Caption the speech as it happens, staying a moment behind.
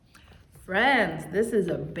Friends, this is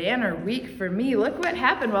a banner week for me. Look what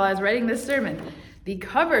happened while I was writing this sermon. The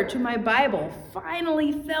cover to my Bible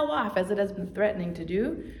finally fell off, as it has been threatening to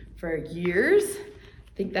do for years.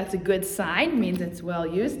 I think that's a good sign, means it's well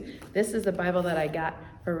used. This is the Bible that I got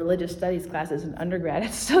for religious studies classes in undergrad.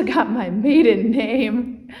 It's still got my maiden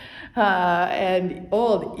name and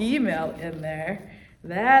old email in there.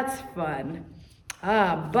 That's fun.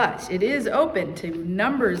 But it is open to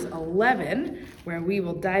Numbers 11, where we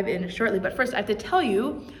will dive in shortly. But first, I have to tell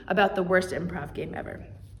you about the worst improv game ever.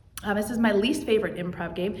 This is my least favorite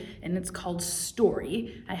improv game, and it's called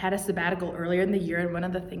Story. I had a sabbatical earlier in the year, and one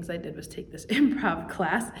of the things I did was take this improv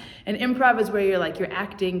class. And improv is where you're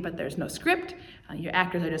acting, but there's no script. Your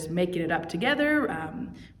actors are just making it up together,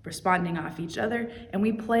 responding off each other. And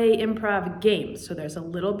we play improv games, so there's a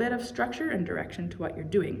little bit of structure and direction to what you're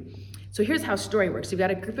doing. So here's how Story works. You've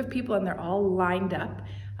got a group of people, and they're all lined up,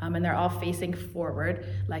 and they're all facing forward,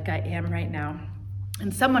 like I am right now.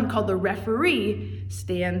 And someone called the referee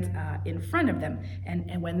stands in front of them.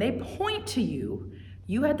 And when they point to you,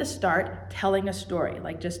 you have to start telling a story,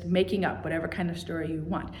 like just making up whatever kind of story you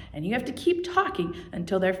want. And you have to keep talking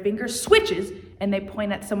until their finger switches and they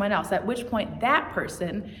point at someone else, at which point that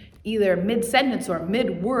person, either mid-sentence or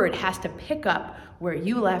mid-word, has to pick up where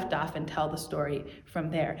you left off and tell the story from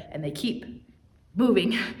there. And they keep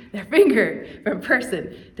moving their finger from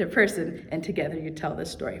person to person, and together you tell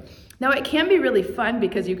this story. Now, it can be really fun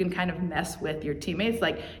because you can kind of mess with your teammates.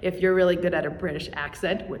 Like if you're really good at a British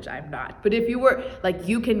accent, which I'm not, but if you were,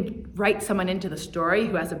 you can write someone into the story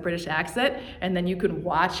who has a British accent, and then you can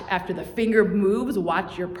watch, after the finger moves,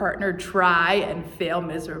 watch your partner try and fail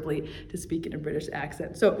miserably to speak in a British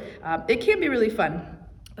accent. So it can be really fun.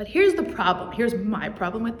 But here's the problem. Here's my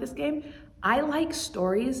problem with this game. I like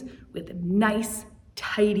stories with nice,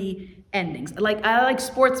 tidy endings. I like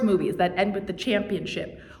sports movies that end with the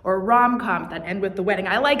championship, or rom-coms that end with the wedding.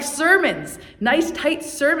 I like sermons, nice, tight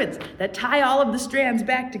sermons that tie all of the strands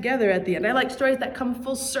back together at the end. I like stories that come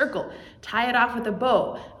full circle, tie it off with a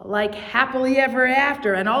bow, like Happily Ever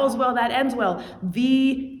After and All's Well That Ends Well,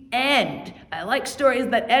 the end. I like stories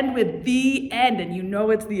that end with the end, and you know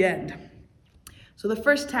it's the end. So the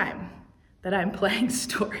first time that I'm playing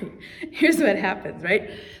Story, here's what happens, right?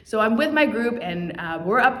 So I'm with my group, and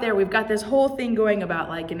we're up there. We've got this whole thing going about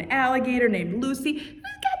an alligator named Lucy who's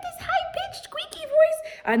got this high-pitched, squeaky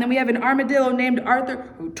voice. And then we have an armadillo named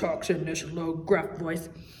Arthur who talks in this low, gruff voice.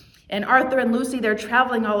 And Arthur and Lucy, they're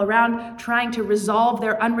traveling all around trying to resolve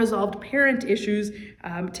their unresolved parent issues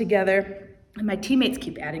together. And my teammates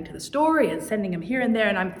keep adding to the story and sending them here and there,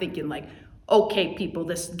 and I'm thinking okay, people,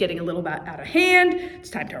 this is getting a little bit out of hand. It's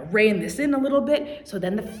time to rein this in a little bit. So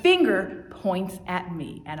then the finger points at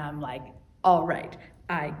me, and I'm like, all right,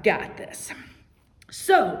 I got this.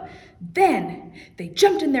 So then they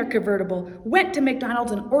jumped in their convertible, went to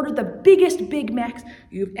McDonald's, and ordered the biggest Big Macs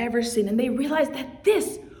you've ever seen. And they realized that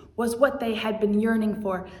this was what they had been yearning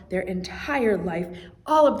for their entire life.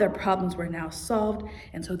 All of their problems were now solved,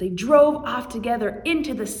 and so they drove off together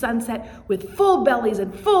into the sunset with full bellies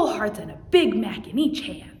and full hearts and a Big Mac in each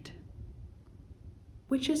hand.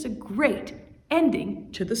 Which is a great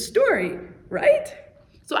ending to the story, right?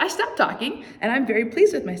 So I stopped talking, and I'm very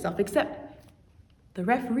pleased with myself, except the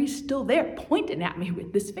referee's still there pointing at me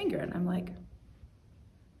with this finger, and I'm like,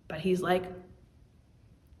 but he's like,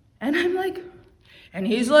 and I'm like, and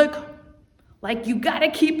he's like, you gotta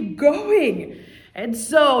keep going. And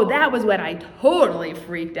so that was when I totally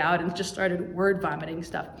freaked out and just started word vomiting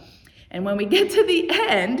stuff. And when we get to the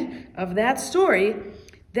end of that story,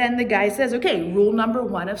 then the guy says, okay, rule number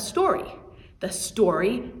 1 of Story. The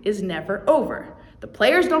story is never over. The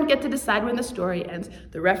players don't get to decide when the story ends.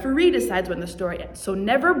 The referee decides when the story ends. So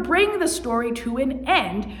never bring the story to an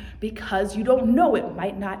end, because you don't know, it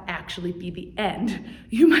might not actually be the end.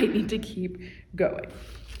 You might need to keep going.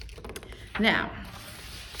 Now,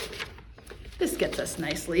 this gets us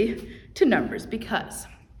nicely to Numbers, because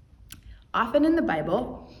often in the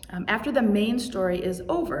Bible, after the main story is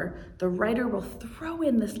over, the writer will throw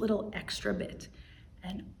in this little extra bit.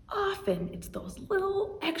 And often it's those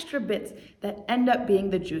little extra bits that end up being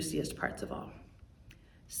the juiciest parts of all.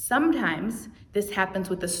 Sometimes this happens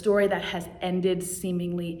with a story that has ended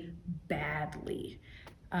seemingly badly.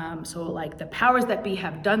 So the powers that be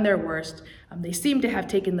have done their worst. They seem to have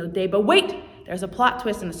taken the day, but wait, there's a plot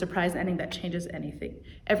twist and a surprise ending that changes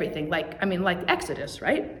everything. Like Exodus,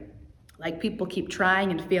 right? People keep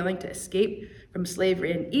trying and failing to escape from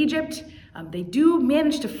slavery in Egypt. They do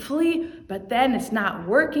manage to flee, but then it's not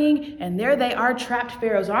working, and there they are, trapped.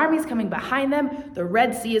 Pharaoh's army's coming behind them. The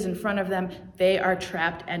Red Sea is in front of them. They are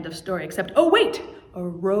trapped. End of story. Except, oh wait, a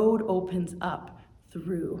road opens up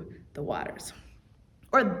through the waters.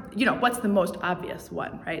 Or, what's the most obvious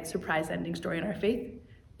one, right? Surprise ending story in our faith?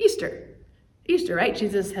 Easter. Easter, right?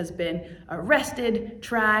 Jesus has been arrested,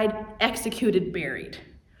 tried, executed, buried.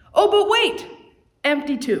 Oh, but wait,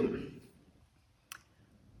 empty tomb.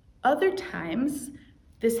 Other times,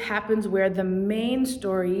 this happens where the main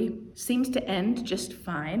story seems to end just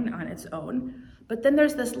fine on its own, but then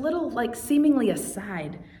there's this little, seemingly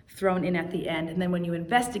aside thrown in at the end, and then when you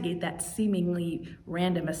investigate that seemingly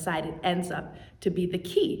random aside, it ends up to be the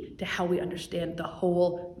key to how we understand the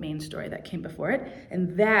whole main story that came before it,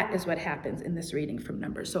 and that is what happens in this reading from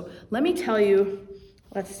Numbers. So let me tell you,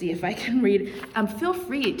 let's see if I can read. Feel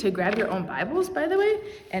free to grab your own Bibles, by the way,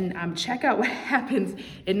 and check out what happens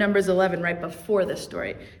in Numbers 11 right before this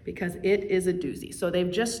story, because it is a doozy. So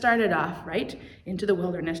they've just started off, right, into the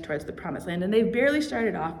wilderness towards the promised land, and they've barely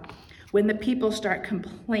started off when the people start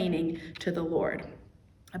complaining to the Lord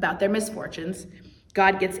about their misfortunes.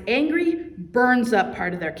 God gets angry, burns up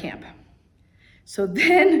part of their camp. So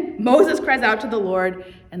then Moses cries out to the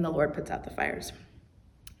Lord, and the Lord puts out the fires.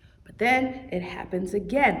 But then it happens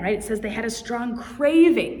again, right? It says they had a strong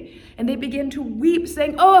craving, and they begin to weep,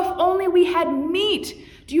 saying, oh, if only we had meat.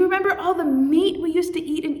 Do you remember all the meat we used to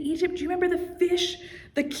eat in Egypt? Do you remember the fish,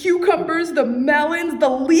 the cucumbers, the melons, the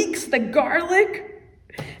leeks, the garlic?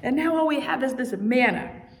 And now all we have is this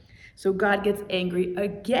manna. So God gets angry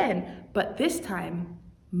again, but this time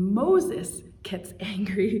Moses gets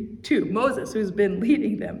angry too. Moses, who's been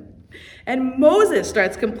leading them. And Moses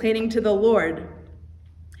starts complaining to the Lord.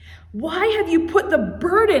 Why have you put the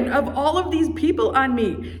burden of all of these people on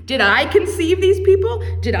me? Did I conceive these people?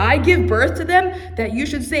 Did I give birth to them? That you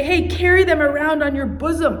should say, hey, carry them around on your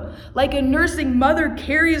bosom, like a nursing mother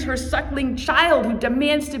carries her suckling child who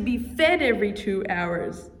demands to be fed every 2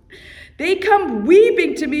 hours. They come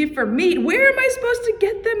weeping to me for meat. Where am I supposed to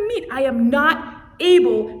get them meat? I am not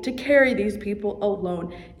able to carry these people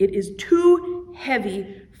alone. It is too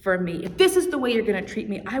heavy for me. If this is the way you're going to treat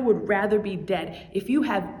me, I would rather be dead. If you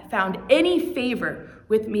have found any favor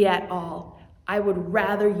with me at all, I would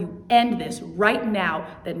rather you end this right now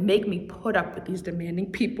than make me put up with these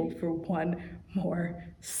demanding people for one more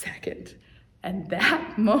second. And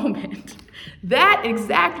that moment, that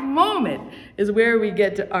exact moment, is where we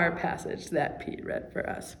get to our passage that Pete read for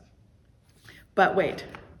us. But wait,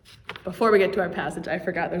 before we get to our passage, I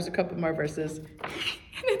forgot there's a couple more verses, and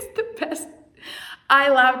it's the best. I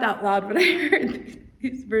laughed out loud when I heard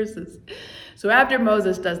these verses. So after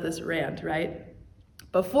Moses does this rant, right?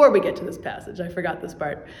 Before we get to this passage, I forgot this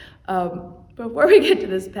part. Before we get to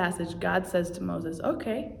this passage, God says to Moses,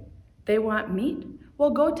 okay, they want meat?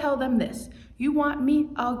 Well, go tell them this. You want meat?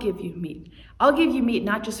 I'll give you meat. I'll give you meat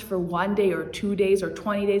not just for 1 day or 2 days or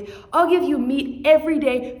 20 days. I'll give you meat every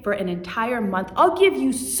day for an entire month. I'll give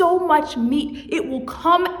you so much meat, it will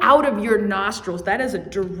come out of your nostrils. That is a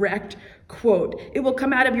direct quote. It will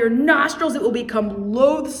come out of your nostrils. It will become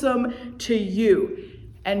loathsome to you.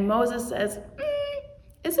 And Moses says,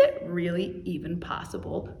 is it really even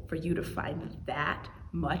possible for you to find that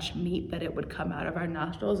much meat that it would come out of our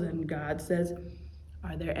nostrils? And God says,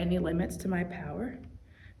 are there any limits to my power?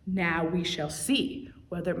 Now we shall see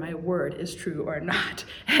whether my word is true or not.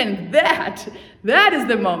 And that is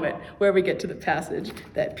the moment where we get to the passage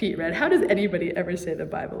that Pete read. How does anybody ever say the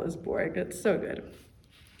Bible is boring? It's so good.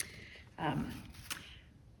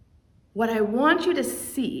 What I want you to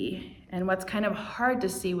see, and what's kind of hard to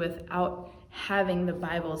see without having the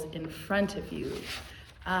Bibles in front of you,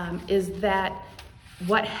 is that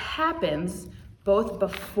what happens both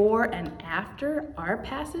before and after our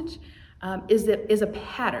passage is a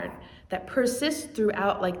pattern that persists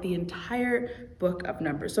throughout the entire book of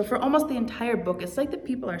Numbers. So for almost the entire book, it's like the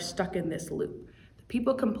people are stuck in this loop. The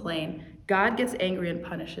people complain, God gets angry and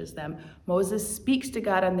punishes them. Moses speaks to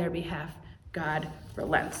God on their behalf, God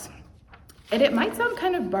relents. And it might sound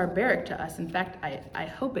kind of barbaric to us. In fact, I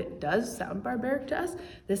hope it does sound barbaric to us,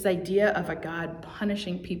 this idea of a God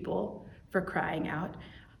punishing people for crying out.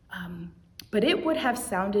 But it would have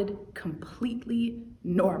sounded completely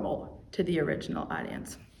normal to the original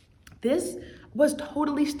audience. This was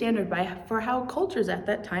totally standard for how cultures at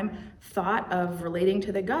that time thought of relating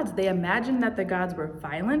to the gods. They imagined that the gods were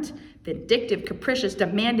violent, vindictive, capricious,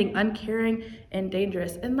 demanding, uncaring, and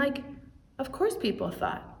dangerous. And of course people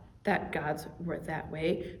thought that gods were that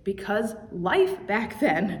way because life back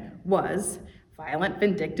then was violent,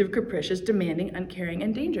 vindictive, capricious, demanding, uncaring,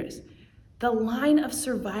 and dangerous. The line of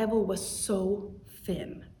survival was so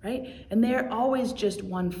thin, right? And they're always just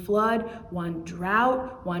one flood, one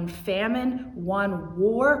drought, one famine, one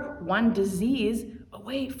war, one disease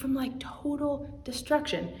away from total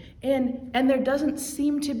destruction. And there doesn't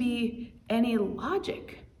seem to be any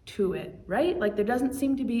logic to it, right? Like there doesn't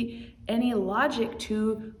seem to be any logic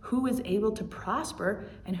to who is able to prosper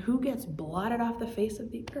and who gets blotted off the face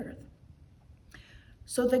of the earth.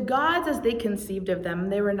 So the gods, as they conceived of them,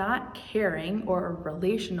 they were not caring or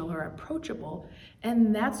relational or approachable.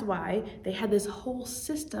 And that's why they had this whole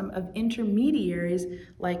system of intermediaries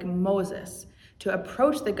like Moses to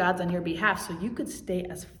approach the gods on your behalf so you could stay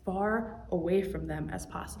as far away from them as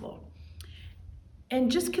possible.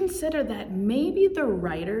 And just consider that maybe the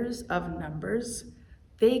writers of Numbers,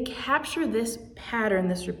 they capture this pattern,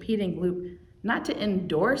 this repeating loop, not to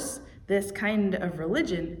endorse this kind of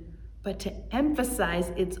religion, but to emphasize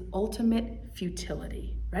its ultimate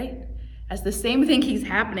futility, right? As the same thing keeps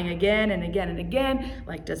happening again and again and again,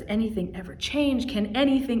 like does anything ever change? Can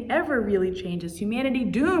anything ever really change? Is humanity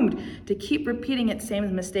doomed to keep repeating its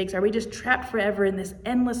same mistakes? Are we just trapped forever in this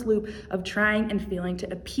endless loop of trying and failing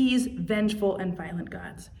to appease vengeful and violent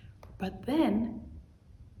gods? But then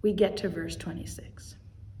we get to verse 26.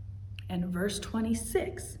 And verse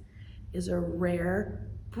 26 is a rare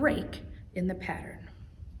break in the pattern.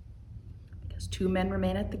 Because two men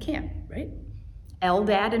remain at the camp, right?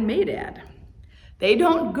 Eldad and Medad. They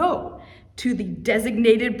don't go to the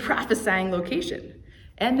designated prophesying location.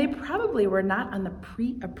 And they probably were not on the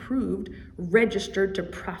pre-approved, registered to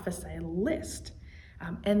prophesy list.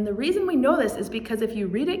 And the reason we know this is because if you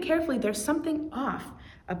read it carefully, there's something off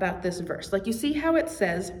about this verse. Like you see how it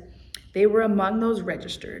says they were among those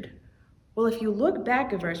registered. Well, if you look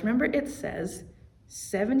back a verse, remember it says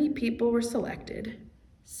 70 people were selected,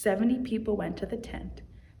 70 people went to the tent,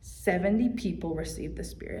 70 people received the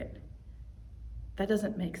Spirit. That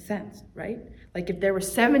doesn't make sense, right? Like if there were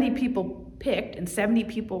 70 people picked and 70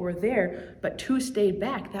 people were there, but 2 stayed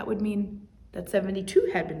back, that would mean that 72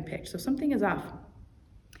 had been picked. So something is off.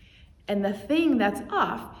 And the thing that's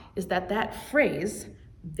off is that phrase,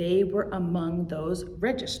 they were among those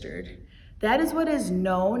registered, that is what is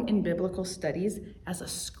known in biblical studies as a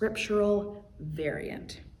scriptural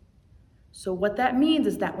variant. So what that means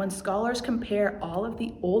is that when scholars compare all of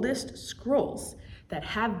the oldest scrolls that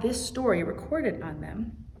have this story recorded on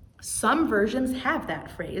them, some versions have that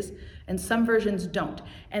phrase and some versions don't.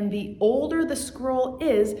 And the older the scroll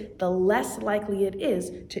is, the less likely it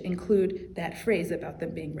is to include that phrase about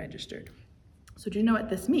them being registered. So do you know what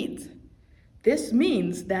this means? This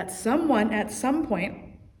means that someone at some point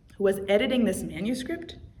who was editing this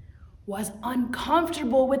manuscript was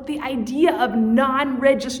uncomfortable with the idea of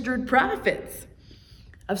non-registered prophets,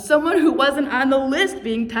 of someone who wasn't on the list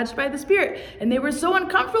being touched by the Spirit. And they were so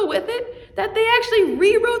uncomfortable with it that they actually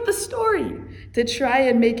rewrote the story to try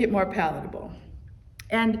and make it more palatable.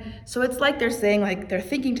 And so it's like they're saying, like they're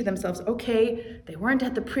thinking to themselves, okay, they weren't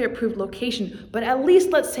at the pre-approved location, but at least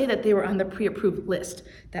let's say that they were on the pre-approved list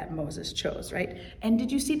that Moses chose, right? And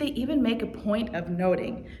did you see they even make a point of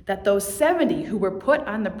noting that those 70 who were put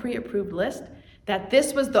on the pre-approved list, that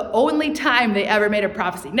this was the only time they ever made a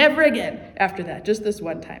prophecy. Never again after that, just this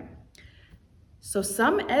one time. So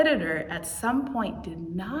some editor at some point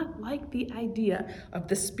did not like the idea of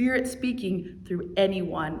the Spirit speaking through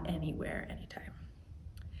anyone, anywhere, anytime.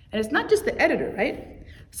 And it's not just the editor, right?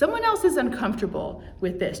 Someone else is uncomfortable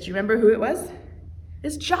with this. Do you remember who it was?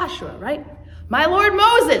 It's Joshua, right? My Lord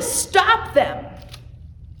Moses, stop them.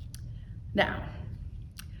 Now,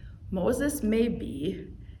 Moses may be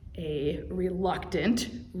a reluctant,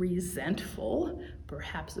 resentful,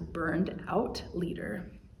 perhaps burned out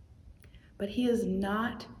leader, but he is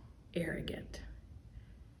not arrogant.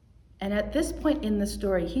 And at this point in the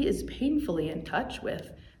story, he is painfully in touch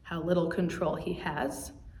with how little control he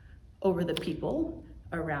has over the people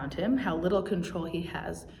around him, how little control he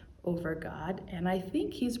has over God. And I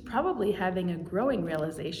think he's probably having a growing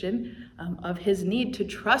realization of his need to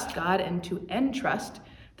trust God and to entrust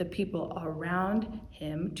the people around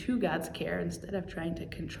him to God's care instead of trying to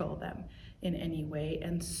control them in any way.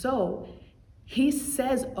 And so he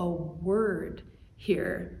says a word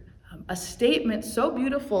here, a statement so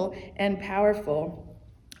beautiful and powerful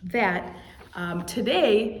that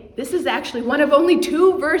today, this is actually one of only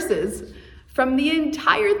 2 verses from the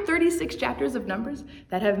entire 36 chapters of Numbers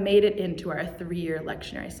that have made it into our 3-year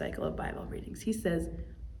lectionary cycle of Bible readings. He says,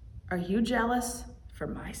 are you jealous for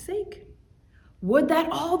my sake? Would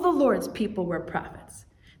that all the Lord's people were prophets,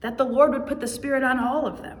 that the Lord would put the Spirit on all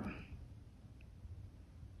of them.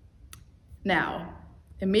 Now,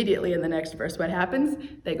 immediately in the next verse, what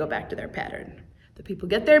happens? They go back to their pattern. The people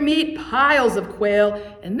get their meat, piles of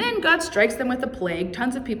quail, and then God strikes them with a plague.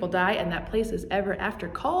 Tons of people die, and that place is ever after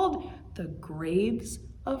called the graves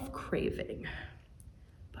of craving.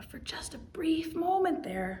 But for just a brief moment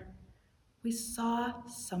there, we saw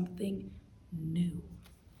something new.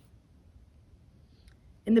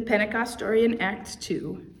 In the Pentecost story in Acts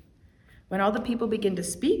 2, when all the people begin to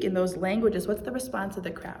speak in those languages, what's the response of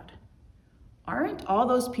the crowd? Aren't all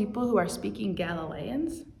those people who are speaking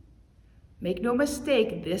Galileans? Make no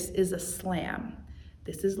mistake, this is a slam.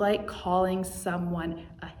 This is like calling someone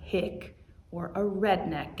a hick or a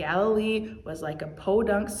redneck. Galilee was like a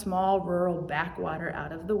podunk, small, rural, backwater,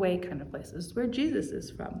 out of the way kind of place. This is where Jesus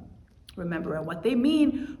is from. Remember, and what they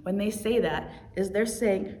mean when they say that is they're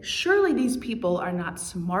saying, surely these people are not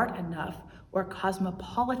smart enough or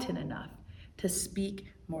cosmopolitan enough to speak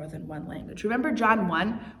more than one language. Remember John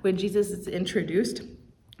 1, when Jesus is introduced?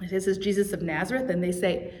 This is Jesus of Nazareth, and they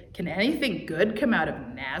say, can anything good come out of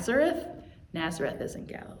Nazareth? Nazareth is in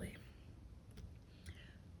Galilee.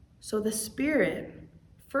 So the Spirit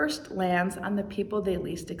first lands on the people they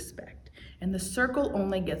least expect, and the circle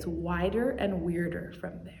only gets wider and weirder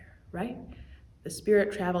from there, right? The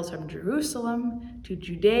Spirit travels from Jerusalem to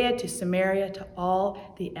Judea to Samaria to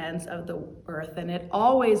all the ends of the earth, and it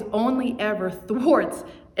always only ever thwarts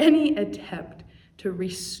any attempt to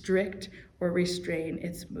restrict or restrain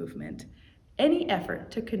its movement, any effort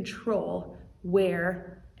to control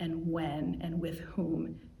where and when and with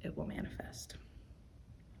whom it will manifest.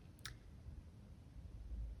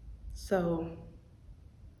 So,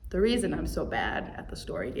 the reason I'm so bad at the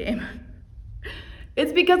story game,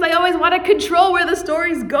 it's because I always want to control where the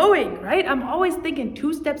story's going, right? I'm always thinking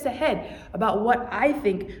 2 steps ahead about what I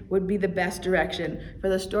think would be the best direction for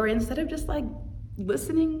the story, instead of just like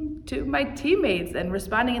listening to my teammates and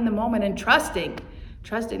responding in the moment and trusting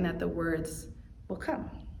that the words will come.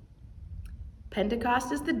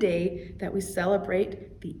 Pentecost is the day that we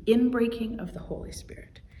celebrate the inbreaking of the Holy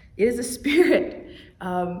Spirit. It is a spirit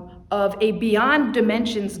of a beyond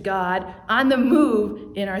dimensions God on the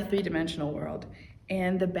move in our 3-dimensional world.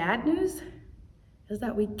 And the bad news is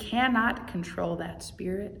that we cannot control that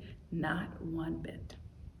spirit, not one bit.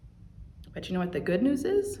 But you know what the good news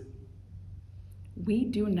is? We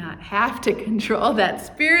do not have to control that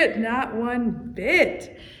spirit, not one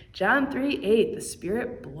bit. John 3:8, the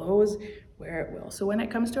Spirit blows where it will. So when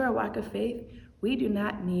it comes to our walk of faith, we do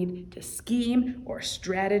not need to scheme or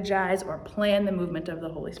strategize or plan the movement of the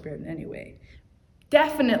Holy Spirit in any way.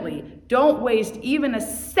 Definitely don't waste even a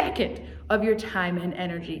second of your time and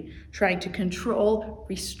energy trying to control,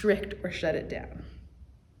 restrict, or shut it down.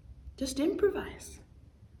 Just improvise.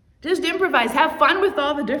 Just improvise. Have fun with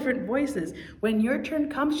all the different voices. When your turn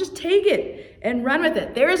comes, just take it and run with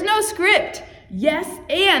it. There is no script. Yes,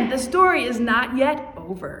 and the story is not yet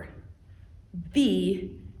over.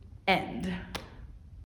 The end.